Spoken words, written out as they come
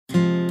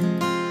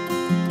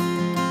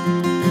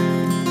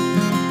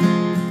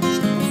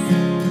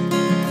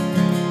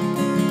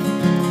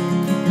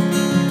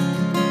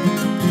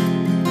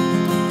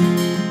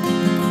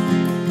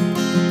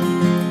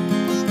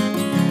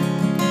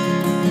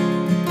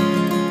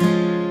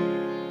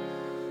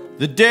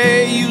The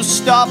day you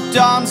stopped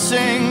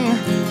dancing,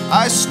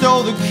 I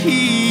stole the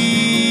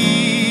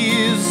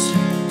keys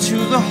to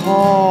the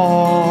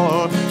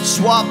hall,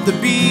 swapped the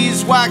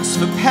beeswax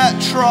for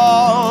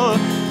petrol,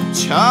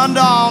 turned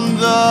on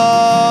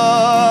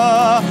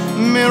the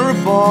mirror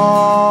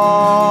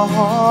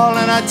ball,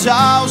 and I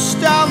doused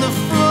down the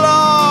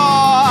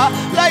floor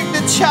like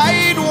the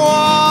tide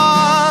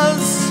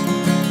was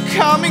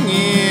coming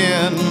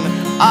in.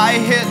 I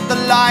hit the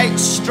light,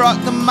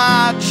 struck the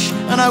match,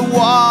 and I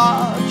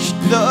watched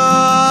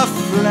the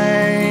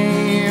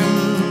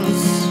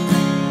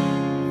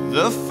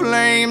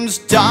flames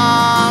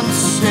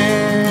dancing.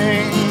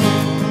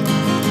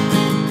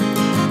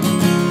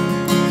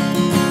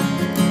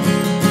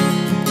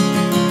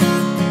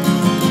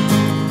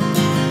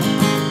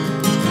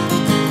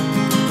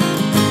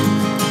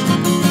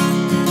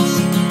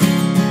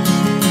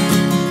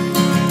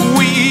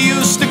 We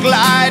used to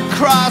glide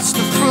across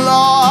the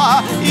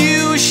floor.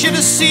 You should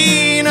have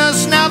seen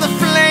us. Now the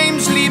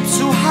flames leap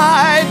so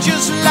high,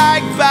 just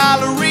like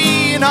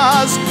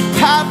ballerinas.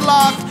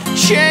 Padlocked,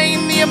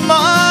 chain the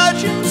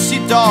emergency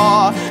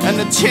door, and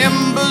the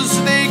timbers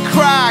they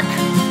crack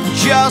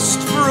just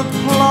for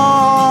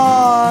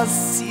applause.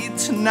 See,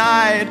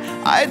 tonight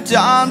I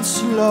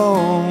dance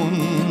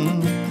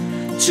alone.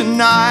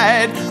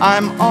 Tonight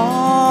I'm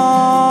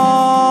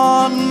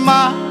on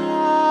my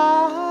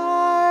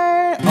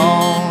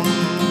own.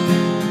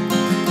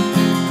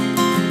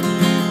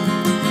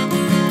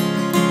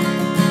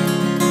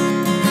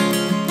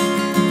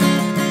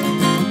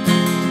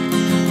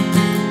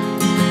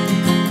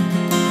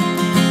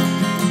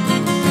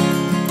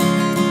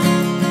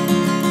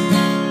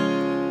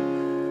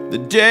 The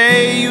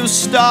day you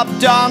stopped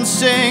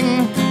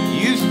dancing,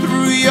 you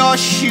threw your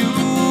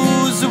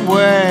shoes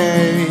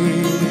away,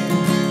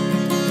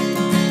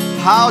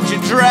 piled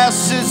your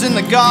dresses in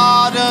the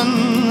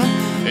garden,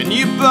 and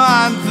you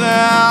burned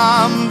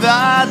them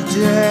that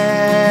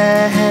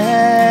day.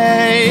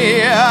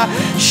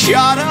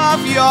 Shut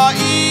off your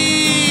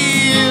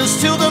ears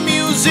till the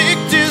music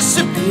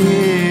disappeared.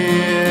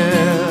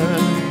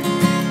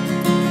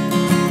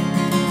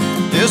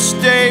 This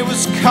day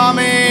was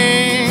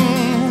coming,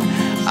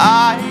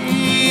 I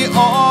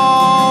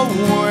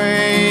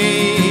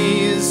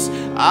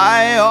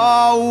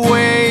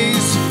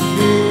always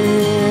feared.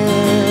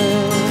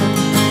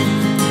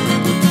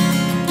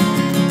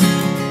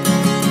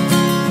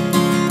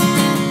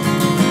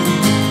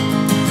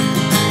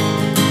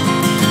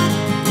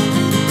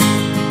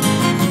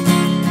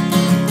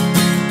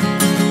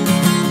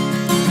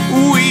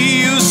 We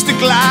used to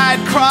glide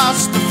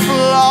across the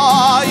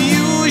floor.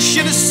 You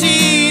should have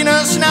seen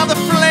us. Now the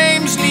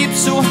flames leap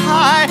so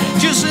high,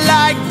 just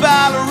like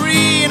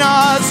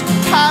ballerinas.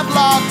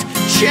 Padlocked,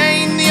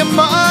 chain the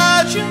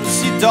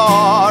emergency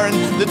door, and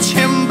the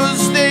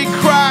timbers they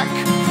crack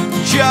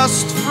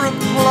just for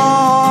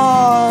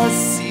applause.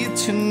 See,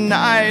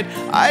 tonight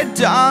I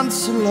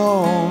dance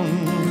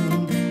alone.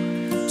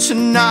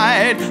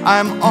 Tonight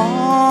I'm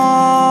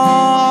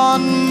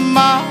on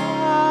my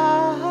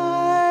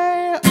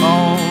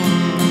own.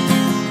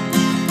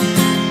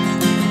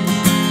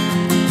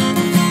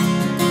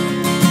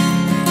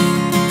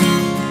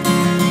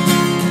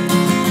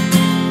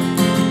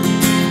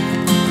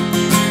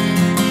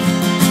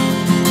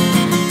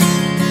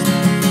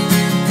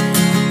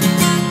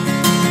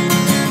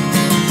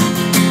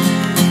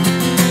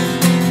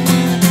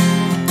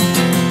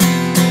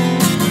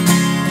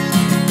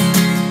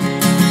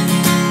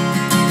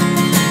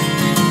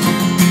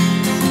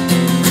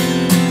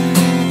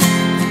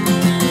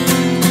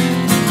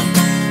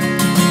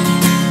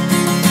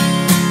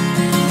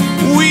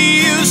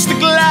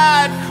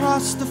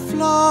 Across the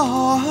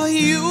floor,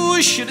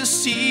 you should have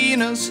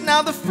seen us.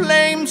 Now the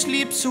flames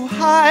leap so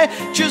high,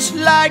 just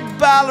like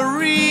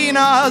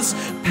ballerinas.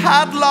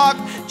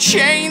 Padlocked,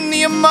 chain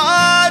the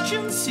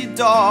emergency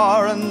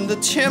door, and the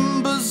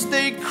timbers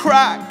they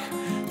crack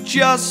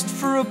just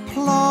for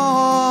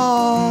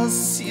applause.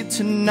 See,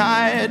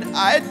 tonight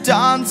I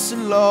dance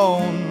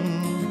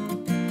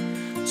alone.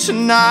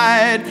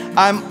 Tonight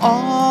I'm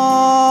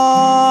on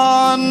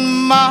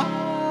my